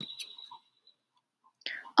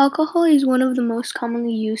Alcohol is one of the most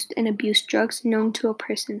commonly used and abused drugs known to a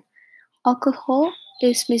person. Alcohol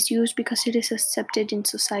is misused because it is accepted in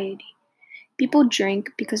society. People drink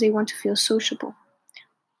because they want to feel sociable.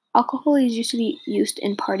 Alcohol is usually used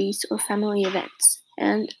in parties or family events,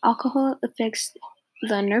 and alcohol affects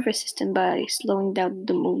the nervous system by slowing down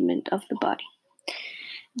the movement of the body.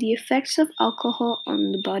 The effects of alcohol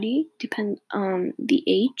on the body depend on the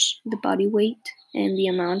age, the body weight, and the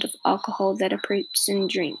amount of alcohol that a person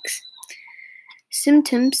drinks.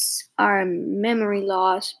 Symptoms are memory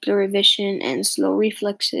loss, blurry vision, and slow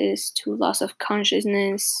reflexes to loss of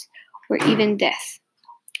consciousness or even death.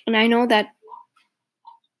 And I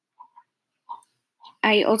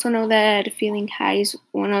also know that feeling high is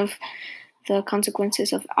one of the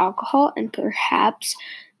consequences of alcohol, and perhaps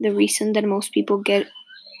the reason that most people get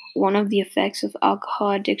one of the effects of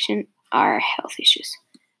alcohol addiction are health issues.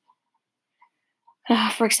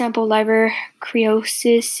 For example, liver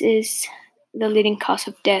cirrhosis is the leading cause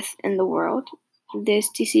of death in the world. This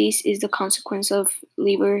disease is the consequence of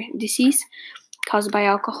liver disease caused by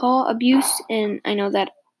alcohol abuse, and I know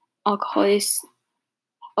that alcohol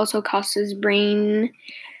also causes brain,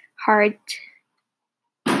 heart,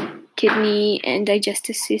 kidney, and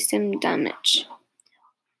digestive system damage.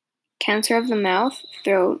 Cancer of the mouth,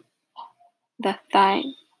 throat, the thigh,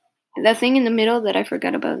 the thing in the middle that I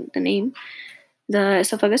forgot about the name, the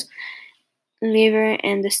esophagus, liver,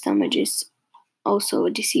 and the stomach is also a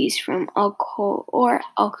disease from alcohol or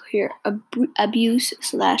alcohol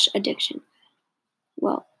abuse/addiction.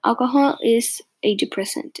 Well, alcohol is a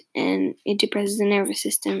depressant, and it depresses the nervous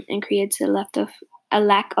system and creates a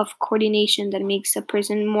lack of coordination that makes a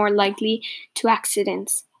person more likely to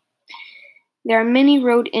accidents. There are many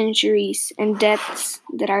road injuries and deaths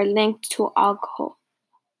that are linked to alcohol.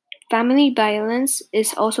 Family violence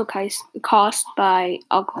is also caused by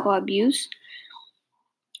alcohol abuse.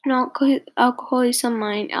 And alcohol is a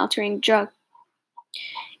mind-altering drug.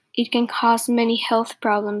 It can cause many health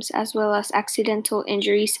problems as well as accidental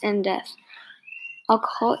injuries and death.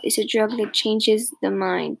 Alcohol is a drug that changes the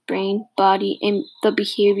mind, brain, body, and the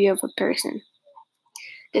behavior of a person.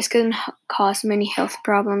 This can cause many health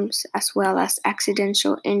problems as well as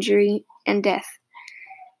accidental injury and death.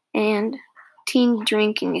 And teen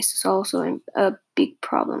drinking is also a big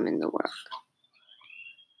problem in the world.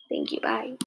 Thank you. Bye.